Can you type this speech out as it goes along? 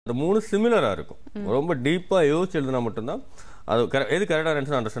அந்த மூணு சிமிலரா இருக்கும். ரொம்ப டீப்பா யோசிச்சு எழுதினா மட்டும்தான் அது எது கரெக்டாக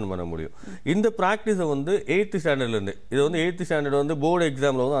இருந்துச்சுன்னு அண்டர்ஸ்டாண்ட் பண்ண முடியும். இந்த ப்ராக்டிஸை வந்து 8th ஸ்டாண்டர்ட்லேருந்து இது வந்து 8th ஸ்டாண்டர்ட் வந்து போர்டு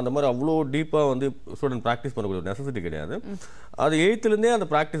எக்ஸாமில் வந்து அந்த மாதிரி அவ்வளோ டீப்பாக வந்து ஸ்டூடெண்ட் ப்ராக்டிஸ் பண்ணக்கூடிய நெசசிட்டி கிடையாது. அது 8th அந்த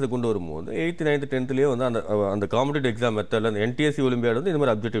ப்ராக்டிஸை கொண்டு வரும்போது 8th 9th 10th வந்து அந்த காம்படிட்டிவ் எக்ஸாம் மெத்தடில் அந்த NTSC ஒலிம்பியாடு வந்து இந்த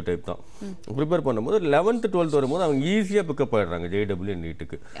மாதிரி அப்ஜெக்டிவ் டைப் தான் ப்ரிப்பேர் பண்ணும்போது 11th 12th வரும்போது அவங்க ஈஸியாக பிக்கப் ஆகிடுறாங்க JEE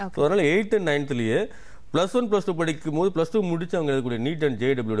நீட்டுக்கு. ஸோ அதனால் 8th and 9th +1 +2 படிக்கும் போது +2 முடிச்சு அவங்க எழுதக்கூடிய NEET and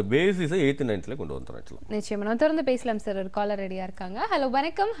JEE பேசிஸை 8th 9th கொண்டு வந்துடலாம். நிச்சயமா நான் தொடர்ந்து பேசலாம் சார். ஒரு காலர் ரெடியா இருக்காங்க. ஹலோ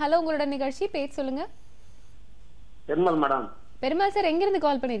வணக்கம். ஹலோ உங்களோட நிகழ்ச்சி பேர் சொல்லுங்க. பெருமாள் மேடம். பெருமாள் சார் எங்க இருந்து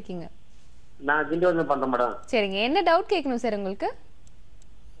கால் பண்ணிருக்கீங்க? நான் திண்டிவனம் பண்றேன் மேடம். சரிங்க, என்ன டவுட் கேட்கணும் சார் உங்களுக்கு?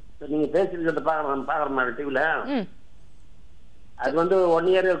 நீங்க பேசிட்டு பாக்குறேன் மேடம் டிவில. அது வந்து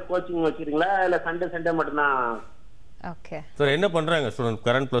 1 year கோச்சிங் வச்சிருக்கீங்களா இல்ல சண்டே மட்டும்தான்? ஓகே சார், என்ன பண்றாங்க ஸ்டூடெண்ட்?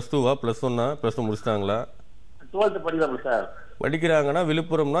 கரண்ட் +2வா +1 +2 முடிச்சிட்டாங்களா? 12th படிக்கிறாங்க சார். படிக்கிறாங்கன்னா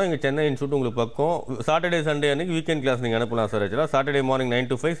விழுப்புரம்னா இங்கே சென்னை இன்ஸ்டியூட் உங்களுக்கு பக்கம். சாட்டர்டே சண்டே அன்னைக்கு வீக்கெண்ட் கிளாஸ் நீங்கள் அனுப்பலாம் சார். ஆக்சுவலாக Saturday morning 9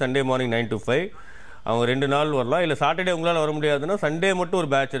 to 5, Sunday morning 9 to 5. அவங்க 2 நாள் வரலாம். இல்லை சாட்டர்டே உங்களால் வர முடியாதுன்னா சண்டே மட்டும்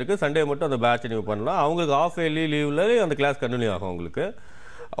ஒரு பேட்ச் இருக்குது. சண்டே மட்டும் அந்த பேட்ச் நீங்கள் பண்ணலாம். அவங்களுக்கு ஆஃப் இயர்லி லீவில் அந்த கிளாஸ் கண்டினியூ ஆகும் உங்களுக்கு.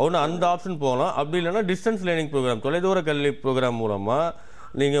 ஒன்று அந்த ஆப்ஷன் போகலாம். அப்படி இல்லைன்னா டிஸ்டன்ஸ் லேர்னிங் ப்ரோக்ராம், தொலைதூர கல்வி ப்ரோக்ராம் மூலமாக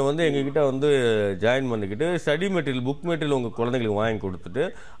நீங்கள் வந்து எங்ககிட்ட வந்து ஜாயின் பண்ணிக்கிட்டு ஸ்டடி மெட்டீரியல், புக் மெட்டீரியல் உங்கள் குழந்தைங்களுக்கு வாங்கி கொடுத்துட்டு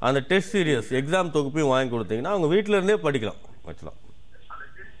அந்த டெஸ்ட் சீரியஸ் எக்ஸாம் தொகுப்பையும் வாங்கி கொடுத்தீங்கன்னா அவங்க வீட்டில் இருந்தே படிக்கலாம் ஆக்சுவலாக.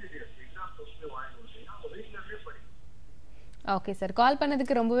 ஓகே சார், கால்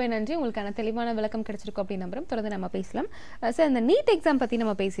பண்ணதுக்கு ரொம்பவே நன்றி. உங்களுக்கான தெளிவான விளக்கம் கிடைச்சிருக்கும் அப்படின்னு நம்புறோம். தொடர்ந்து நம்ம பேசலாம் சார். இந்த நீட் எக்ஸாம் பற்றி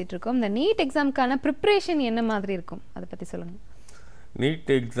நம்ம பேசிகிட்டு இருக்கோம். இந்த நீட் எக்ஸாமுக்கான ப்ரிப்ரேஷன் என்ன மாதிரி இருக்கும் அதை பற்றி சொல்லுங்கள்.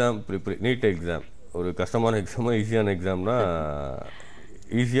 நீட் எக்ஸாம் ஒரு கஷ்டமான எக்ஸாமா ஈஸியான எக்ஸாம்னா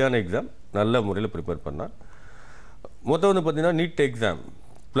ஈஸியான எக்ஸாம் நல்ல முறையில் ப்ரிப்பேர் பண்ணால் மொத்தம் வந்து பார்த்தீங்கன்னா நீட் எக்ஸாம்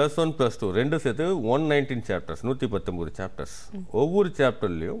 +1 +2 ரெண்டு சேர்த்து 119 சாப்டர்ஸ், 119 சாப்டர்ஸ். ஒவ்வொரு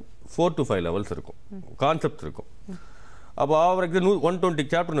சாப்டர்லேயும் 4 to 5 லெவல்ஸ் இருக்கும், கான்செப்ட் இருக்கும். அப்போ ஆவரேஜ் 120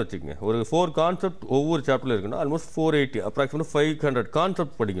 சாப்டர்னு வச்சுக்கோங்க. ஒரு 4 கான்செப்ட் ஒவ்வொரு சாப்டரில் இருக்குன்னா ஆல்மோஸ்ட் 480 அப்ராக்சிமேட் 500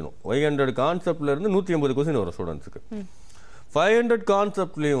 கான்செப்ட் படிக்கணும். 500 கான்செப்ட்லேருந்து 180 கொஸ்டின் வரும் ஸ்டூடெண்ட்ஸுக்கு. 500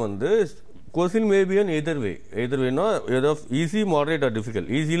 கான்செப்ட்லேயும் வந்து கொஸ்டின் மேபி அன் எதர்வேனா ஏதோ ஈஸி, மாடரேட் ஆர்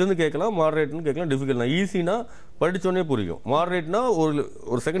டிஃபிகல்ட். ஈஸிலேருந்து கேட்கலாம், மாடரேட்னு கேட்கலாம், டிஃபிகல்ட்னா ஈஸினா படித்தோடனே புரியும், மாடரேட்னா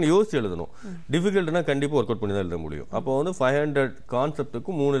ஒரு செகண்ட் யோசிச்சு எழுதணும், டிஃபிகல்ட்னா கண்டிப்பாக ஒர்க் அவுட் பண்ணி தான் எழுத முடியும். அப்போ வந்து 500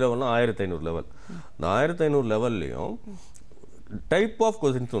 கான்செப்ட்டுக்கு 3 லெவல்னா 1500 லெவல். இந்த 1500 லெவல்லையும் டைப் ஆஃப்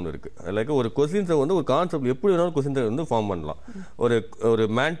கொஸ்டின்ஸ் ஒன்று இருக்குது. லைக் ஒரு கொஸ்டின்ஸை வந்து ஒரு கான்செப்ட் எப்படி வேணாலும் கொஸ்டின்ஸை வந்து ஃபார்ம் பண்ணலாம். ஒரு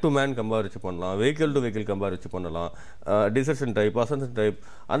மேன் டு மேன் கம்பேர் வச்சு பண்ணலாம், வெஹிக்கிள் டு வெஹிக்கிள் கம்பேர் வச்சு பண்ணலாம், டிசர்ஷன் டைப், அசன்ஷன் டைப்,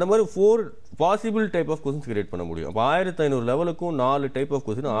 அந்த மாதிரி 4 possible type of questions create பண்ண முடியும். அப்போ 1500 லெவலுக்கும் 4 டைப் ஆஃப்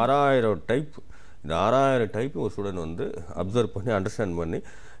கொஸ்டின், 6000 டைப். இந்த 6000 டைப் ஒரு ஸ்டூடெண்ட் வந்து அப்சர்வ் பண்ணி அண்டர்ஸ்டாண்ட் பண்ணி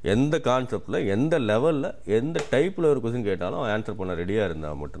எந்த கான்செப்டில் எந்த லெவலில் எந்த டைப்பில் ஒரு கொஸ்டின் கேட்டாலும் ஆன்சர் பண்ண ரெடியாக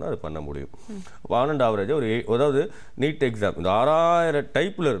இருந்தால் மட்டும்தான் அது பண்ண முடியும். ஆன் அண்ட் ஆவரேஜாக அதாவது நீட் எக்ஸாம் இந்த 6000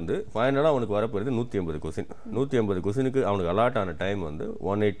 டைப்பில் இருந்து ஃபைனலாக அவனுக்கு வரப்போகிறது 180 கொஸ்டின். 180 கொஸ்டினுக்கு அவனுக்கு அலாட் ஆன டைம் வந்து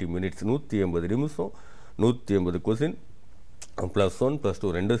 180 மினிட்ஸ், 180 நிமிஷம், 180 கொஸ்டின். +1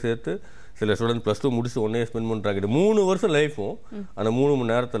 +2 ரெண்டு சேர்த்து சில ஸ்டூடெண்ட் +2 முடிச்சு 1 year ஸ்பெண்ட் பண்ணுறாங்க. இது 3 வருஷம் லைஃபும் அந்த 3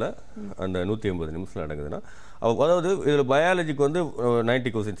 மணி நேரத்தில் அந்த 180 நிமிஷம் நடக்குதுன்னா அதாவது இதில் பயாலஜிக்கு வந்து 90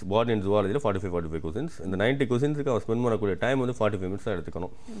 கொஸ்டின்ஸ், பாட்னி அண்ட் ஜுவாலஜியில் 45 கொஸ்டின்ஸ். இந்த 90 கொஸ்டின்ஸுக்கு அவன் ஸ்பெண்ட் பண்ணக்கூடிய டைம் வந்து 45 மினிட்ஸ் தான்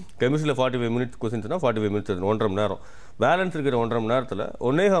எடுத்துக்கணும். கெமிஸ்ட்ரியில் 45 மினிட்ஸ் கொஸ்டின்ஸ்னா 45 மினிட்ஸ் எடுக்கணும், 1.5 மணி நேரம். பேலன்ஸ் இருக்கிற 1.5 மணி நேரத்தில்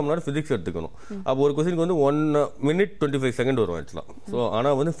 1.25 மணி நேரம் ஃபிசிக்ஸ் எடுத்துக்கணும். அப்போ ஒரு கொஸ்டினுக்கு வந்து 1 minute 25 செகண்ட் வரும் ஆக்சுவலாக. ஸோ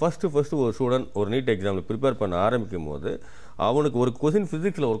ஆனால் வந்து ஃபஸ்ட்டு ஒரு ஸ்டூடெண்ட் ஒரு நீட் எக்ஸாமில் ப்ரிப்பேர் பண்ண ஆரம்பிக்கும் போது அவனுக்கு ஒரு கொஸ்டின்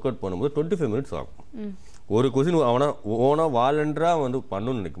ஃபிசிக்ஸில் ஒர்க் அவுட் பண்ணும்போது 25 மினிட்ஸ் ஆகும். ஒரு கொஸ்டின் அவனா ஓனா வாலண்டராக வந்து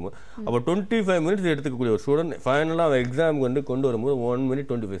பண்ணணும்னு நினைக்கும்போது அப்போ 25 மினிட்ஸ் எடுத்துக்கக்கூடிய ஒரு ஸ்டூடெண்ட் ஃபைனலாக அவன் எக்ஸாமுக்கு வந்து கொண்டு வரும்போது 1 minute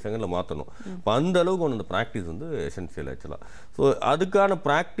 25 செகண்டில் மாற்றணும். இப்போ அந்த அளவுக்கு ஒன்று அந்த ப்ராக்டிஸ் வந்து எசென்சியல் ஆக்சுவலாக. ஸோ அதுக்கான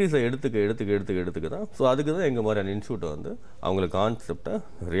ப்ராக்டிஸை எடுத்துக்க தான். ஸோ அதுக்கு தான் எங்கள் மாதிரியான இன்ஸ்டியூட்டை வந்து அவங்களுக்கு கான்செப்டை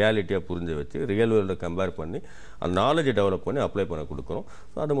ரியாலிட்டியாக புரிஞ்சு வச்சு ரியல் வேர்ல்டை கம்பேர் பண்ணி அந்த நாலேஜை டெவலப் பண்ணி அப்ளை பண்ண கொடுக்குறோம்.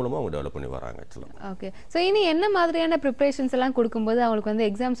 ஸோ அது மூலமாக அவங்க டெவலப் பண்ணி வராங்க ஆக்சுவலாக. ஓகே, ஸோ இனி என்ன மாதிரியான ப்ரிப்ரேஷன்ஸ் எல்லாம் கொடுக்கும்போது அவங்களுக்கு வந்து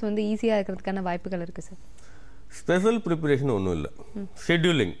எக்ஸாம்ஸ் வந்து ஈஸியாக இருக்கிறதுக்கான வாய்ப்புகள் இருக்குது சார்? ஸ்பெஷல் ப்ரிப்பரேஷன் ஒன்றும் இல்லை,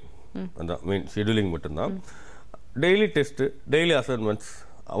 ஷெட்யூலிங் அதான் மெயின். ஷெட்யூலிங் மட்டும்தான். டெய்லி டெஸ்ட்டு, டெய்லி அசைன்மெண்ட்ஸ்,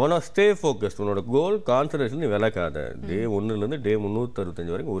 அவனா ஸ்டே ஃபோக்கஸ்ட். உன்னோட கோல் கான்சன்ட்ரேஷன் நீ விளக்காத. டே 1லேருந்து டே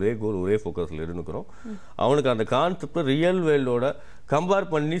 365 வரைக்கும் ஒரே கோல் ஒரே ஃபோக்கஸில் இருந்துக்கிறோம். அவனுக்கு அந்த கான்செப்டை ரியல் வேர்ல்டோட கம்பேர்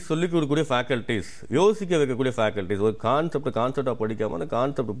பண்ணி சொல்லிக் கொடுக்கக்கூடிய ஃபேக்கல்ட்டிஸ், யோசிக்க வைக்கக்கூடிய ஃபேக்கல்ட்டிஸ். ஒரு கான்செப்டாக படிக்காமல் அந்த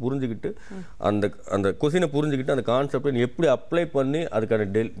கான்செப்டை புரிஞ்சுக்கிட்டு அந்த கொஸ்டினை புரிஞ்சுக்கிட்டு அந்த கான்செப்டை நீ எப்படி அப்ளை பண்ணி அதுக்கான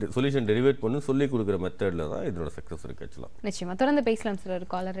சொல்யூஷன் டெரிவேட் பண்ணி சொல்லிக் கொடுக்குற மெத்தடில் தான் இதோட சக்ஸஸ் இருக்கு ஆக்சுவலாக. நிச்சயமாக தொடர்ந்து பேசலாம் சார். ஒரு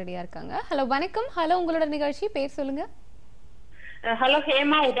காலர் ரெடியாக இருக்காங்க. ஹலோ வணக்கம். ஹலோ உங்களோட நிகழ்ச்சி பேர் சொல்லுங்கள். Hello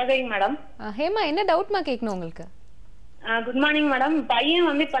Hema Udhagai madam. ஹேமா என்ன டவுட்மா கேட்கணும் உங்களுக்கு? Good morning madam. பையன்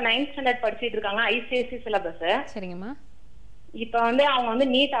வந்து இப்ப 9th ஸ்டாண்டர்ட் படிச்சிட்டு இருக்காங்க, ஐசிஎஸ்சி சிலபஸ். சரிங்கம்மா. இப்ப வந்து அவங்க வந்து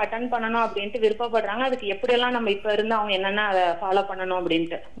நீட் அட்டெண்ட் பண்ணணும் அப்படின்ட்டு விருப்பப்படுறாங்க. அதுக்கு எப்படி எல்லாம் நம்ம இப்ப இருந்து அவங்க என்னென்ன அதை ஃபாலோ பண்ணணும்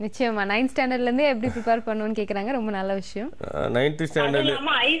அப்படின்ட்டு. நிச்சயமா 9th ஸ்டாண்டர்ட்ல இருந்தே எப்படி ப்ரிப்பேர் பண்ணணும்னு கேக்குறாங்க. ரொம்ப நல்ல விஷயம். 9th ஸ்டாண்டர்ட்ல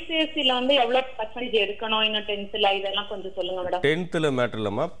நம்ம ஐசிஎஸ்சில வந்து எவ்வளவு பர்சன்டேஜ் எடுக்கணும், இன்னும் 10thல இதெல்லாம் கொஞ்சம் சொல்லுங்க மேடம். 10thல மேட்டர்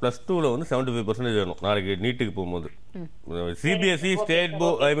இல்லமா, +2ல வந்து 75% வேணும் நாளைக்கு நீட்டுக்கு போகும்போது. சிபிஎஸ்இ ஸ்டேட்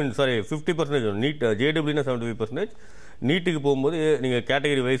போர்ட் ஐ மீன் சாரி 50% வேணும். நீட் ஜேடபிள்யூனா 75%, நீட்டுக்கு போகும்போது நீங்கள்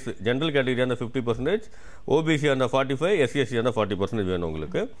கேட்டகரி வைஸ் ஜென்ரல் கேட்டகரி அந்த 50%, ஓபிசி அந்த 45%, எஸ்சிஎஸ்சி அந்த 40% வேணும்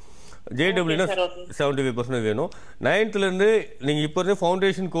உங்களுக்கு. ஜேடபிள்யூனா 75% வேணும். 9thலேருந்து நீங்கள் இப்போ இருந்து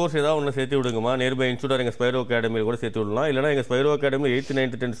ஃபவுண்டேஷன் கோர்ஸ் ஏதாவது ஒன்று சேர்த்து விடுங்கம்மா. நியர்பை இன்ஸ்டியூட் எங்கள் ஸ்பைரோ அகாடமியில் கூட சேர்த்து விடலாம். இல்லைனா எங்கள் ஸ்பைரோ அகாடமியில் 8th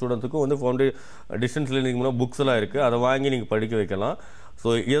 9th 10th ஸ்டூடெண்ட்ஸுக்கும் வந்து டிஸ்டன்ஸ் லேர்னிங் புக்ஸ் எல்லாம் இருக்குது, அதை வாங்கி நீங்கள் படிக்க வைக்கலாம்.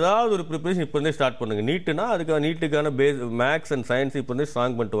 ஸோ ஏதாவது ஒரு ப்ரிப்பரேஷன் இப்போ இருந்தே ஸ்டார்ட் பண்ணுங்கள். நீட்டுனா அதுக்கான நீட்டுக்கான மேக்ஸ் அண்ட் சயின்ஸ் இப்போ இருந்தே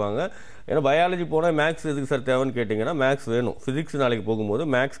ஸ்ட்ராங் பண்ணிட்டு வாங்க. ஏன்னா பயாலஜி போனால் மேக்ஸ் எதுக்கு சார் தேவைன்னு கேட்டிங்கன்னா மேக்ஸ் வேணும். ஃபிசிக்ஸ் நாளைக்கு போகும்போது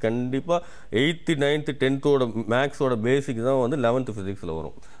மேக்ஸ் கண்டிப்பாக 8th 9th 10th மேக்ஸோட பேசிக் தான் வந்து 11th ஃபிசிக்ஸில்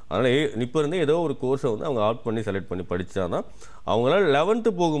வரும். அதனால் இப்போ இருந்தே ஏதோ ஒரு கோர்ஸை வந்து அவங்க ஆப்ட் பண்ணி செலக்ட் பண்ணி படித்தாதான் அவங்களால 11th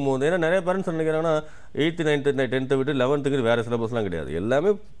போகும்போது. ஏன்னா நிறைய பேரண்ட்ஸ் நினைக்கிறாங்கன்னா 8th 9th 10th விட்டு 11th வேறு சிலபஸ்லாம் கிடையாது.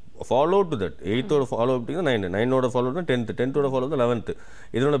 எல்லாமே follow to that. 8th follow அப்படின்னா 9th ஃபாலோ தான் 10th ஃபாலோ தான் 11th.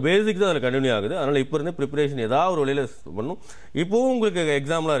 இதனோட பேசிக் தான் அதில் கண்டினியூ ஆகுது. அதனால் இப்போ இருந்து ப்ரிப்பரேஷன் ஏதாவது ஒரு வழியில் பண்ணும். இப்போவும் உங்களுக்கு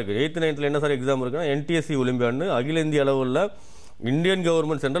எக்ஸாம்லாம் இருக்குது. 8th 9th என்ன சார் எக்ஸாம் இருக்குன்னா NTSC ஒலிம்பியாட்னு அகில இந்திய அளவில் Indian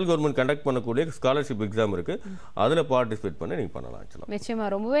government central government conduct பண்ணக்கூடிய ஸ்காலர்ஷிப் எக்ஸாம் இருக்கு. அதில் பார்ட்டிசிபேட் பண்ணி நீங்கள் பண்ணலாம். நிச்சயமா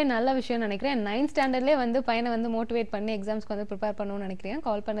ரொம்பவே நல்ல விஷயம் நினைக்கிறேன். 9th ஸ்டாண்டர்ட்லேயே வந்து பையனை வந்து மோட்டிவேட் பண்ணி எக்ஸாம்ஸ்க்கு வந்து ப்ரிப்பேர் பண்ணணும்னு நினைக்கிறேன்.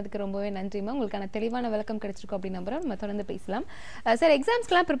 கால் பண்ணதுக்கு ரொம்பவே நன்றிமா. உங்களுக்கான தெளிவான விளக்கம் கிடைச்சிருக்கும் அப்படி நம்புறோம். நம்ம தொடர்ந்து பேசலாம். சார்,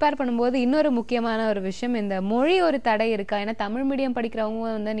 எக்ஸாம்ஸ்க்குலாம் ப்ரிப்பேர் பண்ணும்போது இன்னொரு முக்கியமான ஒரு விஷயம், இந்த மொழி ஒரு தடை இருக்கா? ஏன்னா தமிழ் மீடியம்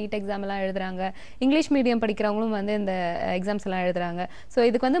படிக்கிறவங்க வந்து நீட் எக்ஸாம் எல்லாம் எழுதுறாங்க, இங்கிலீஷ் மீடியம் படிக்கிறவங்களும் வந்து இந்த எக்ஸாம்ஸ் எல்லாம் எழுதுறாங்க. ஸோ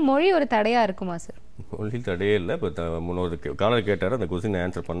இதுக்கு வந்து மொழி ஒரு தடையா இருக்குமா சார்? மொழி தடையே இல்லை. இப்போ முன்னோரு காலர் கேட்டார், அந்த கொஸ்டின்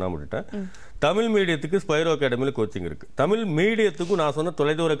ஆன்சர் பண்ணாம விட்டுட்டேன். தமிழ் மீடியத்துக்கு ஸ்பைரோ அகாடமியில் கோச்சிங் இருக்கு. தமிழ் மீடியத்துக்கும் நான் சொன்ன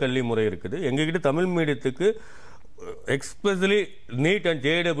தொலைதூர கல்வி முறை இருக்குது. எங்ககிட்ட Tamil மீடியத்துக்கு especially NEET and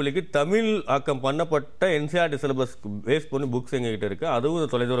ஜேடபிள்யூக்கு Tamil ஆக்கம் பண்ணப்பட்ட NCERT சிலபஸ் பேஸ் பண்ணி புக்ஸ் எங்ககிட்ட இருக்கு.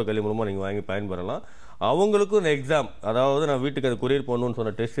 அதுவும் தொலைதூர கல்வி மூலமாக நீங்கள் வாங்கி பயன்பெறலாம். அவங்களுக்கும் இந்த எக்ஸாம், அதாவது நான் வீட்டுக்கு அது கொரியர் பண்ணணும்னு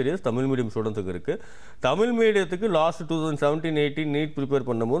சொன்ன டெஸ்ட் சீரியஸ் தமிழ் மீடியம் ஸ்டூடெண்ட்ஸுக்கு இருக்கு. தமிழ் மீடியத்துக்கு லாஸ்ட் 2017-18 நீட் ப்ரிப்பேர்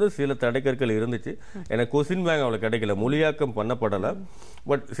பண்ணும்போது சில தடைக்கற்கள் இருந்துச்சு. எனக்கு கொஸ்டின் பேங்க் அவ்வளோ கிடைக்கல, மொழியாக்கம் பண்ணப்படலை.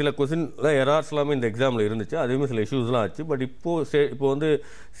 பட் சில கொஸ்டின்லாம் எரார்ஸ் எல்லாமே இந்த எக்ஸாமில் இருந்துச்சு. அதுவுமே சில இஷ்யூஸ்லாம் ஆச்சு. பட் இப்போ வந்து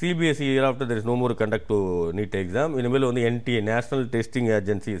CBSE year after there is no more conduct to NEET exam. இனிமேல் வந்து NTA national testing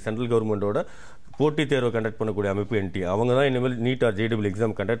agency central கவர்மெண்டோட போட்டித் தேர்வை கண்டக்ட் பண்ணக்கூடிய அமைப்பு NTA, அவங்க தான் இனிமேல் NEET R JEE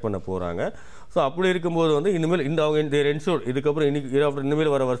exam conduct பண்ண போகிறாங்க. ஸோ அப்படி இருக்கும்போது வந்து இனிமேல் இந்த அவங்க என்ஷூர் இதுக்கப்புறம்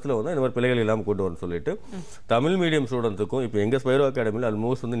இனிமேல் வர வருஷத்தில் வந்து இந்த மாதிரி பிள்ளைகள் இல்லாமல் கொண்டு வரணும்னு சொல்லிட்டு தமிழ் மீடியம் ஸ்டூடெண்ட்டுக்கும் இப்போ எங்கள் ஸ்பைரோ அகாடமியில்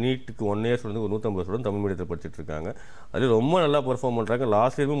ஆல்மோஸ்ட் வந்து நீட்டுக்கு 1 இயர்ஸ் வந்து ஒரு 150 ஸ்டூடெண்ட் தமிழ் மீடியத்தில் படிச்சுட்டு இருக்காங்க. அது ரொம்ப நல்லா பெர்ஃபார்ம் பண்ணுறாங்க.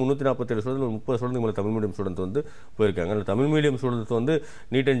 லாஸ்ட் இயருமே 347 ஸ்டூடெண்ட் 30 ஸ்டூடெண்ட் மேலே தமிழ் மீடியம் ஸ்டூடெண்ட் வந்து போயிருக்காங்க. அந்த தமிழ் மீடியம் ஸ்டூடெண்ட்ஸ் வந்து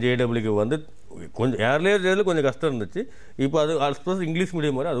நீட் அண்ட் JEE வந்து கொஞ்சம் ஏர்லேயர் கொஞ்சம் கஷ்டம் இருந்துச்சு. இப்போ அது ஆல்மோஸ்ட் இங்கிலீஷ்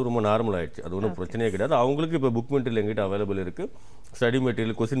மீடியம் வரை அது ரொம்ப நார்மல் ஆயிடுச்சு. அது ஒன்றும் பிரச்சனையே கிடையாது. அவங்களுக்கு இப்போ புக் மெட்டீரியல் எங்கிட்ட அவைலபிள் இருக்கு, ஸ்டடி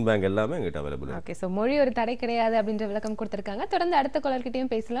மெட்டீரியல், கொஸ்டின் பேங்க் எல்லாமே எங்கிட்ட அவைலபிள் இருக்கு. ஓகே, ஸோ மொழி ஒரு தடை கிடையாது அப்படின்ற விளக்கம் கொடுத்துருக்காங்க. தொடர்ந்து அடுத்த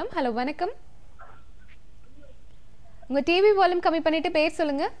காலர்கிட்டையும் பேசலாம். ஹலோ, வணக்கம். உங்க டிவி வால்யூம் கம்மி பண்ணிட்டு பேர்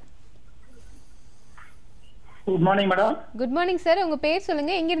சொல்லுங்க. Good morning madam. Good morning sir, உங்க பேர்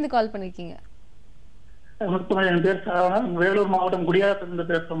சொல்லுங்க, எங்க இருந்து கால் பண்ணிருக்கீங்க? என் பேர் சரவணன், வேலூர் மாவட்டம் குடியாத்திலிருந்து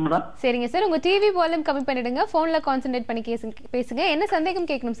பேசுறோம் மேடம். சரிங்க சார், உங்க டிவி வால்யூம் கம்மி பண்ணிடுங்க, போன்ல கான்சென்ட்ரேட் பண்ணி பேசுங்க. என்ன சந்தேகம்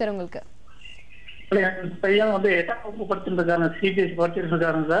கேட்கணும் சார் உங்களுக்கு? என் பையன் வந்து 8ஆம் வகுப்பு படிச்சுட்டு இருக்காங்க, CBSE படிச்சுட்டு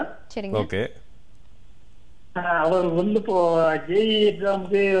இருக்காங்க சார். சரிங்க. ஓகே. அவர் வந்து இப்போ JEE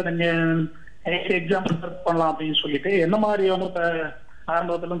எக்ஸாமுக்கு எக்ஸாம் பண்ணலாம் அப்படின்னு சொல்லிட்டு என்ன மாதிரி வந்து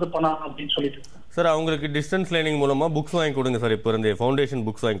ஆரம்பத்துல இருந்து பண்ணலாம் அப்படின்னு சொல்லிட்டு சார், அவங்களுக்கு டிஸ்டன்ஸ் லேர்னிங் மூலமா புக்ஸ் வாங்கி கொடுங்க சார். இப்போ இருந்தே ஃபவுண்டேஷன்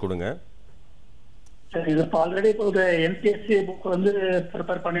புக்ஸ் வாங்கி கொடுங்க. சரி, இது ஆல்ரெடி இப்போ NTSC புக் வந்து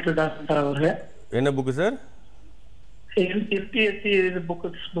ப்ரிப்பேர் பண்ணிட்டு இருக்காங்க சார். அவரு என்ன book sir? NTSC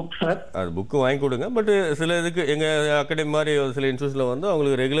book sir. அது புக்கு வாங்கி கொடுங்க. பட் சில இதுக்கு எங்கள் அகாடமி மாதிரி சில இன்ஸ்டியூஷனில் வந்து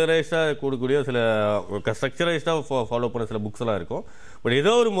அவங்களுக்கு ரெகுலரைஸ்டாக கூடக்கூடிய சில ஸ்ட்ரக்சரைஸ்டாக ஃபாலோ பண்ண சில புக்ஸ் எல்லாம் இருக்கும். பட்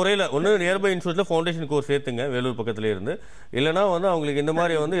ஏதோ ஒரு முறையில் ஒன்று நியர்பை இன்ஸ்டியூட்டில் ஃபவுண்டேஷன் கோர்ஸ் சேர்த்துங்க, வேலூர் பக்கத்துலேயே இருந்து. இல்லைனா வந்து அவங்களுக்கு இந்த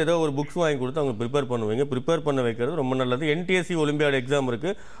மாதிரி வந்து ஏதோ ஒரு புக்ஸ் வாங்கி கொடுத்து அவங்க ப்ரிப்பேர் பண்ணுவீங்க. ப்ரிப்பேர் பண்ண வைக்கிறது ரொம்ப நல்லது. NTSC ஒலிம்பியாட் எக்ஸாம்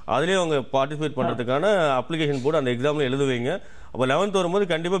இருக்குது, அதுலேயே அவங்க பார்ட்டிசிபேட் பண்ணுறதுக்கான அப்ளிகேஷன் போட்டு அந்த எக்ஸாமில் எழுதுவீங்க. அப்போ 11th வரும்போது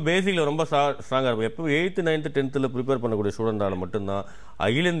கண்டிப்பாக பேசிக்கில் ரொம்ப ஸ்ட்ராங்காக இருக்கும். எப்போ 8th 9th 10th ப்ரிப்பேர் பண்ணக்கூடிய ஸ்டூடெண்டால் மட்டும்தான்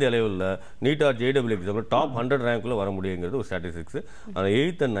அகில இந்திய அளவில் நீட் ஆர் JEE எக்ஸாமில் டாப் 100 ரேங்க்குள்ளே வர முடியுங்கிறது ஒரு ஸ்டாட்டிஸ்டிக்ஸ். அந்த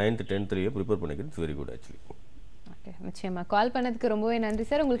 8th and 9th 10th prepare பண்ணிக்கிறது it's very good actually. Okay, நிச்சயமா கால் பண்ணதுக்கு ரொம்பவே நன்றி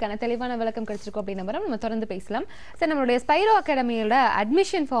சார். உங்களுக்கான தெளிவான விளக்கம் கிடைச்சிருக்கும் அப்படின்னு நம்புறோம். நம்ம தொடர்ந்து பேசலாம் சார். நம்மளுடைய ஸ்பைரோ அகாடமியோட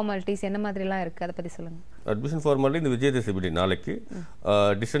அட்மிஷன் ஃபார்மாலிட்டிஸ் என்ன மாதிரிலாம் இருக்குது, அதை பற்றி சொல்லுங்கள். அட்மிஷன் ஃபார்மாலிட்டி இந்த விஜயதசமி நாளைக்கு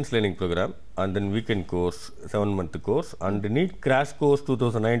distance learning program and then weekend course 7 month course and NEET crash course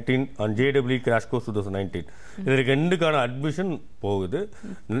 2019 and JW crash course 2019 இது ரெண்டுக்கான அட்மிஷன் போகுது.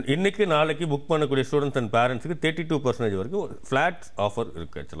 இன்னைக்கு நாளைக்கு புக் பண்ணக்கூடிய ஸ்டூடெண்ட்ஸ் அண்ட் பேரண்ட்ஸுக்கு 32% வரைக்கும் ஃபிளாட் ஆஃபர்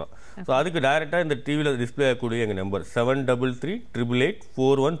இருக்கு ஆக்சுவலாக. ஸோ அதுக்கு டைரெக்டாக இந்த டிவியில் டிஸ்பிளே ஆகக்கூடிய எங்கள் நம்பர்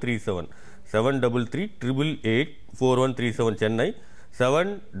 7338884137 7338884137 சென்னை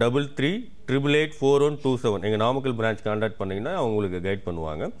 7338884127 எங்கள் நாமக்கல் பிரான்ச் கான்டாக்ட் பண்ணிங்கன்னா அவங்களுக்கு கைட்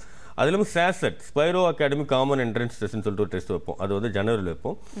பண்ணுவாங்க. அது இல்லாமல் SASET Spiro academy common entrance டெஸ்ட்னு சொல்லிட்டு ஒரு டெஸ்ட் வைப்போம். அது வந்து ஜனவரியில்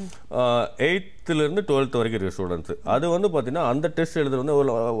வைப்போம். 8th to 12th வரைக்கும் இருக்கிற ஸ்டூடெண்ட்ஸ் அது வந்து பார்த்தீங்கன்னா அந்த டெஸ்ட் எழுதுறது வந்து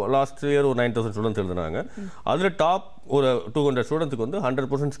லாஸ்ட் இயர் ஒரு 9,000 ஸ்டூடெண்ட்ஸ் எழுதுனாங்க. அதில் டாப் ஒரு 200 ஸ்டூடெண்ட்ஸுக்கு வந்து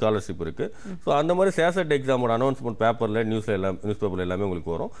 100% ஸ்காலர்ஷிப் இருக்குது. ஸோ அந்த மாதிரி SASET எக்ஸாமோட அனௌன்ஸ்மெண்ட் பேப்பரில் நியூஸ் பேப்பரில் எல்லாமே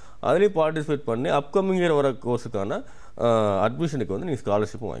உங்களுக்கு வரும். அதுலேயும் பார்ட்டிசிபேட் பண்ணி அப்கமிங் இயர் வர கோர்ஸுக்கான அட்மிஷனுக்கு வந்து நீங்கள்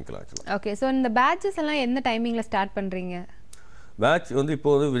ஸ்காலர்ஷிப்பும் வாங்கிக்கலாம். ஓகே, ஸோ இந்த பேட்சஸ் எல்லாம் எந்த டைமிங்கில் ஸ்டார்ட் பண்ணுறீங்க? பேட்ச் வந்து இப்போ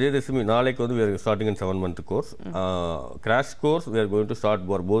வந்து விஜயதசமி நாளைக்கு வந்து we are starting in 7 month course. Crash course we are going to start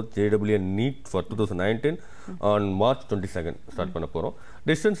for both JEE and NEET for 2019 on March 22nd start பண்ண போகிறோம்.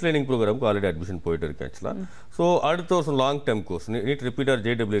 டிஸ்டன்ஸ் லேர்னிங் ப்ரோக்ராமுக்கு ஆல்ரெடி அட்மிஷன் போயிட்டு இருக்கு ஆக்சுவலாக. ஸோ அடுத்த வருஷம் long term course NEET repeater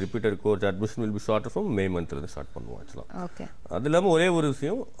JEE repeater course admission will be start from May மந்த்லேருந்து start பண்ணுவோம் ஆக்சுவலாக. ஓகே, அது இல்லாமல் ஒரே ஒரு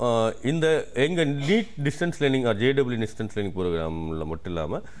விஷயம், இந்த எங்கள் NEET distance learning JEE distance learning ப்ரோக்ராமில் மட்டும்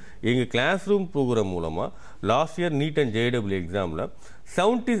இல்லாமல் எங்கள் கிளாஸ் ரூம் ப்ரோக்ராம் மூலமாக last year NEET and JEE எக்ஸாமில்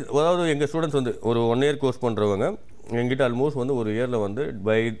 70 அதாவது எங்கள் ஸ்டூடெண்ட்ஸ் வந்து ஒரு 1 year கோர்ஸ் பண்ணுறவங்க எங்கிட்ட ஆல்மோஸ்ட் வந்து ஒரு இயரில் வந்து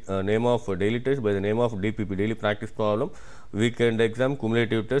by name of daily test by the name of DPP daily practice problem weekend exam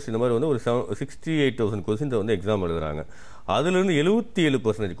cumulative test இந்த மாதிரி வந்து ஒரு 68,000 கொஸ்டின்ஸை வந்து எக்ஸாம் எழுதுறாங்க. அதுலேருந்து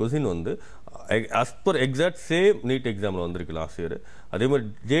 77% கொஸ்டின் வந்து as per exact same NEET எக்ஸாமில் வந்திருக்கு லாஸ்ட் இயர். அதே மாதிரி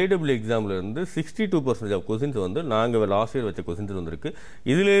JEE எக்ஸாமில் இருந்து 62% ஆஃப் கொஸ்டின்ஸ் வந்து நாங்கள் லாஸ்ட் இயர் வச்ச கொஸ்டின்ஸ் வந்திருக்கு.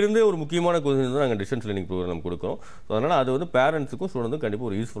 இதிலிருந்தே ஒரு முக்கியமான கொஸ்டின்ஸ் வந்து நாங்கள் டிஸ்டன்ஸ் லேர்னிங் ப்ரோக்ராம் கொடுக்குறோம். ஸோ அதனால் அது வந்து பேரண்ட்ஸுக்கும் ஸ்டூடெண்ட்ஸுக்கும் கண்டிப்பாக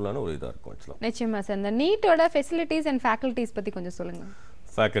ஒரு யூஸ்ஃபுல்லான ஒரு இதாக இருக்கும் ஆக்சுவலாக. நிச்சயமா சார். இந்த நீட்டோட ஃபெசிலிட்டிஸ் அண்ட் ஃபேக்கல்ட்டிஸ் பற்றி கொஞ்சம் சொல்லுங்கள்.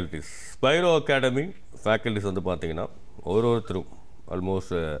 ஃபேக்கல்ட்டிஸ் ஸ்பைரோ அகாடமி ஃபேக்கல்ட்டிஸ் வந்து பார்த்தீங்கன்னா ஒருத்தரும்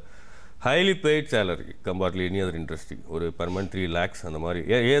almost highly paid salary comparatively any other industry ஒரு பர் மந்த் 3 lakhs அந்த மாதிரி.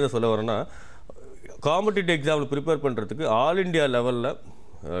 ஏதை சொல்ல வரேன்னா காம்படிட்டிவ் எக்ஸாமில் ப்ரிப்பேர் பண்ணுறதுக்கு ஆல் இண்டியா லெவலில்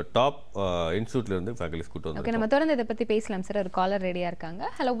டாப் இன்ஸ்டியூட்லேருந்து ஃபேக்கல்ட்டிஸ் கூட்டு வந்து. ஓகே, நம்ம தொடர்ந்து இதை பற்றி பேசலாம் சார். ஒரு காலர் ரெடியாக இருக்காங்க.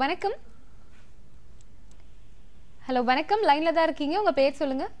 ஹலோ வணக்கம். ஹலோ வணக்கம், லைனில் தான் இருக்கீங்க, உங்கள் பேர்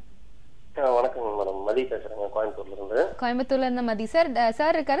சொல்லுங்கள். வணக்கம் மேடம், மதி பேசுகிறேங்க கோயம்புத்தூர்லேருந்து. கோயம்புத்தூர்லேருந்து மதி சார்.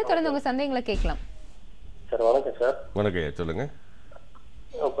 சார் இருக்காரு, தொடர்ந்து உங்கள் சந்தேகங்களை கேட்கலாம். சார் வணக்கம் சார். வணக்கம், சொல்லுங்கள்.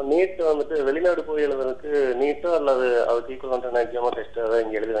 இப்போ நீட் வந்துட்டு வெளிநாடு போய் எழுதுறதுக்கு நீட்டோ அல்லது அதுக்கு ஈக்குவலான எக்ஸாமோ டெஸ்ட்டோ தான்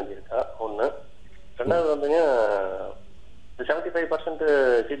இங்கே எழுதி வந்திருக்கேன் ஒன்று. ரெண்டாவது வந்துங்க 75%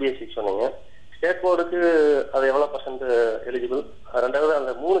 CBSE சொன்னீங்க. ஸ்டேட் போர்டுக்கு அது எவ்வளோ % எலிஜிபிள்? ரெண்டாவது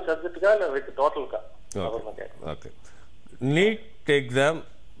அந்த 3 சப்ஜெக்ட்டுக்கா இல்லை with டோட்டலுக்கா? Okay, NEET exam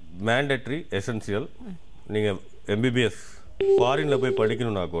mandatory essential. நீங்கள் MBBS ஃபாரினில் போய்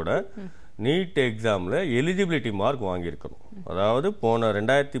படிக்கணும்னா கூட நீட் எக்ஸாமில் எலிஜிபிலிட்டி மார்க் வாங்கியிருக்கணும். அதாவது போன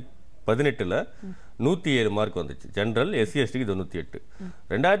 2018 107 மார்க் வந்துச்சு. ஜென்ரல் SC/STக்கு 98.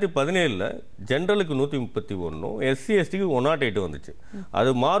 2017 ஜென்ரலுக்கு 131, SC/STக்கு 108 வந்துச்சு. அது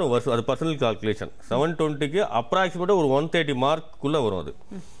மாறும் வருஷம், அது பர்சனல் கால்குலேஷன். 720க்கு அப்ராக்சிமேட்டாக ஒரு 130 மார்க்குள்ளே வரும். அது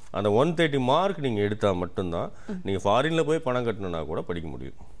அந்த 130 மார்க் நீங்கள் எடுத்தால் மட்டும்தான் நீங்கள் ஃபாரினில் போய் பணம் கட்டணுன்னா கூட படிக்க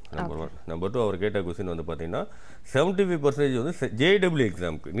முடியும். நம்பர் 1. நம்பர் 2, அவர் கேட்ட கொஸ்டின் வந்து பார்த்தீங்கன்னா 75% வந்து JEE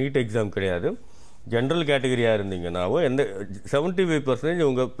எக்ஸாமுக்கு, நீட் எக்ஸாம் கிடையாது. ஜென்ரல் கேட்டகரியாக இருந்தீங்கன்னாவோ எந்த 75%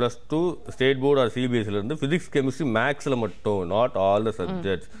 உங்கள் +2 state board R CBSEலேருந்து physics chemistry மேக்ஸில் மட்டும், not all the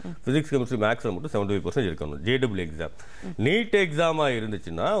subjects, physics chemistry மேக்ஸில் மட்டும் 75% இருக்கணும் JEE எக்ஸாம். நீட் எக்ஸாமாக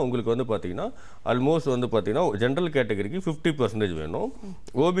இருந்துச்சுன்னா உங்களுக்கு வந்து பார்த்தீங்கன்னா ஆல்மோஸ்ட் வந்து பார்த்தீங்கன்னா ஜென்ரல் கேட்டகரிக்கு 50% வேணும்,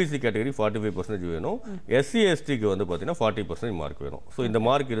 OBC கேட்டகரி 45% வேணும், SC/STக்கு வந்து பார்த்தீங்கன்னா 40% மார்க் வேணும். ஸோ இந்த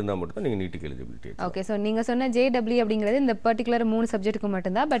மார்க் இருந்தால் மட்டும் தான் நீங்கள் நீட்டுக்கு எலிஜிபிலிட்டி. ஓகே, ஸோ நீங்கள் சொன்ன JEE அப்படிங்கிறது இந்த பர்டிகுலர் 3 சப்ஜெக்ட்டுக்கு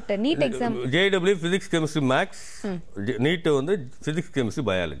மட்டும்தான். But NEET exam JEE physics chemistry maths, NEET வந்து physics chemistry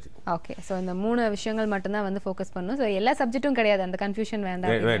biology. Okay, so இந்த 3 விஷயங்கள் மட்டும்தான் வந்து ஃபோக்கஸ் பண்ணணும். ஸோ எல்லா சப்ஜெக்ட்டும் கிடையாது, அந்த கன்ஃபியூஷன்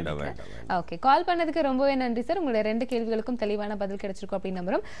வேண்டாம். ஓகே, கால் பண்ணதுக்கு ரொம்பவே நன்றி சார். உங்களுடைய 2 கேள்விகளுக்கும் தெளிவான பதில் கிடைச்சிருக்கும் அப்படின்னு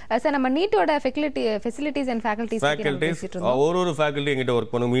நம்புறோம். சார், நம்ம நீட்டோட ஃபெசிலிட்டிஸ் அண்ட் ஃபேக்கல்ட்டிஸ் ஒரு ஃபேக்கல்ட்டி எங்கிட்ட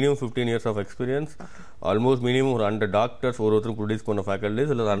ஒர்க் பண்ணும். Minimum 15 years of experience, almost minimum ஒரு 100 டாக்டர்ஸ் ஒருத்தரும் ப்ரொடியூஸ் பண்ண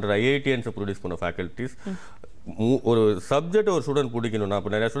ஃபேக்கல்ட்டிஸ், இல்லை 100 IITians ப்ரொடியூஸ் பண்ண ஃபேக்கல்ட்டிஸ். ஒரு சப்ஜெக்ட் ஒரு ஸ்டூடெண்ட் பிடிக்கணும்னா, இப்போ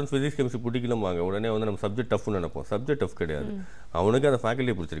நிறைய ஸ்டூடெண்ட்ஸ் ஃபிசிக்ஸ் கெமிஸ்ட்ரி பிடிக்கணுமாங்க, உடனே வந்து நம்ம சப்ஜெக்ட் டஃப்னு நினைப்போம். சப்ஜெக்ட் டஃப் கிடையாது, அவனுக்கு அந்த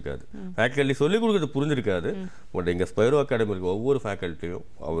ஃபேக்கல்ட்டி பிடிச்சிருக்காது, ஃபேக்கல்ட்டி சொல்லிக் கொடுக்குறது புரிஞ்சிருக்காது. பட் எங்கள் ஸ்பைரோ அகாடமி இருக்க ஒவ்வொரு ஃபேக்கல்ட்டியும்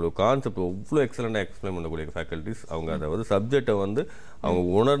அவ்வளோ கான்செப்ட் அவ்வளோ எக்ஸலண்டாக எக்ஸ்பிளைன் பண்ணக்கூடிய ஃபேக்கல்ட்டிஸ். அவங்க அதை வந்து சப்ஜெக்டை வந்து அவங்க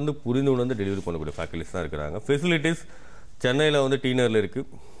உணர்ந்து புரிந்து டெலிவரி பண்ணக்கூடிய ஃபேக்கல்ட்டிஸ் தான் இருக்கிறாங்க. ஃபெசிலிட்டிஸ் சென்னையில் வந்து டீனரில்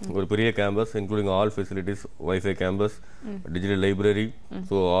இருக்குது ஒரு பெரிய campus including all facilities wifi campus digital library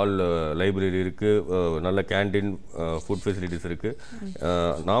so all library இருக்குது நல்ல கேண்டீன் ஃபுட் ஃபெசிலிட்டிஸ்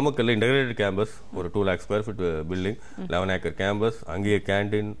இருக்குது நாமக்கல்ல இன்டகிரேட்டட் கேம்பஸ் ஒரு 2 lakh square feet building 11 acre campus அங்கேயே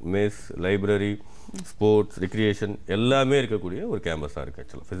canteen mess library sports recreation எல்லாமே இருக்கக்கூடிய ஒரு கேம்பஸாக இருக்குது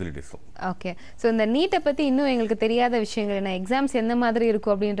ஆக்சுவலாக ஃபெசிலிட்டிஸும். ஓகே, ஸோ இந்த நீட்டை பற்றி இன்னும் எங்களுக்கு தெரியாத விஷயங்கள் என்ன, எக்ஸாம்ஸ் எந்த மாதிரி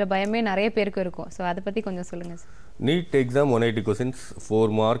இருக்கும் அப்படின்ற பயமே நிறைய பேருக்கு இருக்கும். ஸோ அதை பற்றி கொஞ்சம் சொல்லுங்கள் sir. NEET exam 180 questions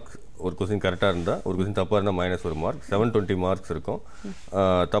 4 marks. ஒரு கொஸ்டின் கரெக்டாக இருந்தால் ஒரு கொஸ்டின் தப்பாக இருந்தால் -1 மார்க் 720 மார்க்ஸ் இருக்கும்.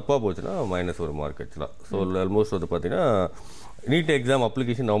 தப்பாக போச்சுன்னா -1 மார்க் ஆக்சுவலாக. ஸோ ஆல்மோஸ்ட் வந்து பார்த்தீங்கன்னா NEET exam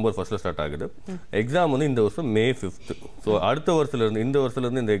application November 1 start ஆகுது. எக்ஸாம் வந்து இந்த வருஷம் May 5. ஸோ அடுத்த வருஷத்துலேருந்து இந்த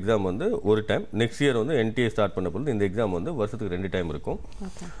வருஷத்துலேருந்து இந்த எக்ஸாம் வந்து ஒரு டைம், நெக்ஸ்ட் இயர் வந்து NTA ஸ்டார்ட் பண்ண பொழுது இந்த எக்ஸாம் வந்து வருஷத்துக்கு 2 டைம் இருக்கும்.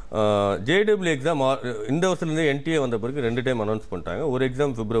 JW எக்ஸாம் இந்த வருஷத்துலேருந்து NTA வந்த பிறகு 2 டைம் அனௌன்ஸ் பண்ணிட்டாங்க. ஒரு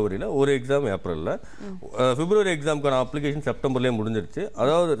எக்ஸாம் பிப்ரவரியில், ஒரு எக்ஸாம் ஏப்ரலில். பிப்ரவரி எக்ஸாமுக்கான அப்ளிகேஷன் செப்டம்பர்லேயே முடிஞ்சிருச்சு.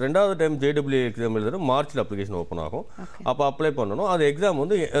 அதாவது 2வது டைம் JW எக்ஸாம் எழுதுறது மார்ச்சில் அப்ளிகேஷன் ஓப்பன் ஆகும். அப்போ அப்ளை பண்ணணும். அது எக்ஸாம்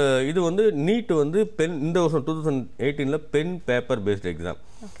வந்து இது வந்து நீட் வந்து பென் இந்த வருஷம் 2018 பென் பேப்பர் பேஸ்ட் எக்ஸாம்,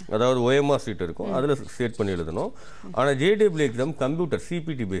 அதாவது OMR சீட் இருக்கும் அதில் செட் பண்ணி எழுதணும். ஆனால் JW exam computer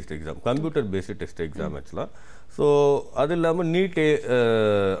CPT paste exam, computer based test exam ஆக்சுவலாக. ஸோ அது இல்லாமல் நீட்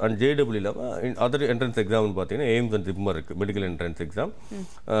அண்ட் JW இல்லாமல் அதர் என்ட்ரன்ஸ் எக்ஸாம்னு பார்த்தீங்கன்னா எய்ம்ஸ் அண்ட் ஜிப்மர் இருக்குது மெடிக்கல் என்ட்ரன்ஸ் எக்ஸாம்.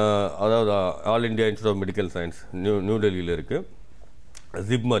 அதாவது all India institute of medical science new டெல்லியில் இருக்குது.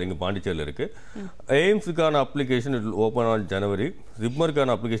 ஜிப்மர் இங்கே பாண்டிச்சேரியில் இருக்குது. எய்ம்ஸுக்கான application it open on January,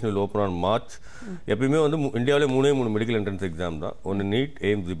 ஜிப்மருக்கான application it open on March. எப்பயுமே வந்து இந்தியாவிலே 3 மெடிக்கல் என்ட்ரன்ஸ் எக்ஸாம் தான். ஒன்று NEET,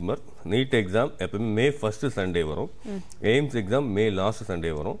 AIIMS, JIPMER. NEET exam எப்பயுமே May 1 சண்டே வரும். AIIMS exam May last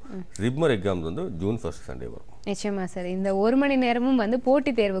Sunday வரும். ஜிப்மர் எக்ஸாம்ஸ் வந்து June 1 சண்டே வரும். நிச்சயமா சார், இந்த 1 மணி நேரமும் வந்து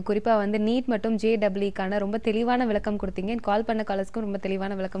போட்டித் தேர்வு குறிப்பாக வந்து நீட் மற்றும் JW-க்கான ரொம்ப தெளிவான விளக்கம் கொடுத்தீங்க. கால் பண்ண காலர்ஸ்க்கும் ரொம்ப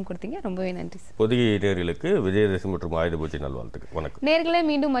தெளிவான விளக்கம் கொடுத்தீங்க. ரொம்பவே நன்றி சார். பொதிகை நேயர்களுக்கு விஜயதசமி மற்றும் ஆயுத பூஜை நல்வாழ்த்துக்கள். வணக்கம் நேயர்களே,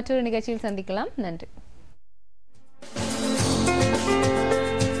 மீண்டும் மற்றொரு நிகழ்ச்சியில் சந்திக்கலாம். நன்றி.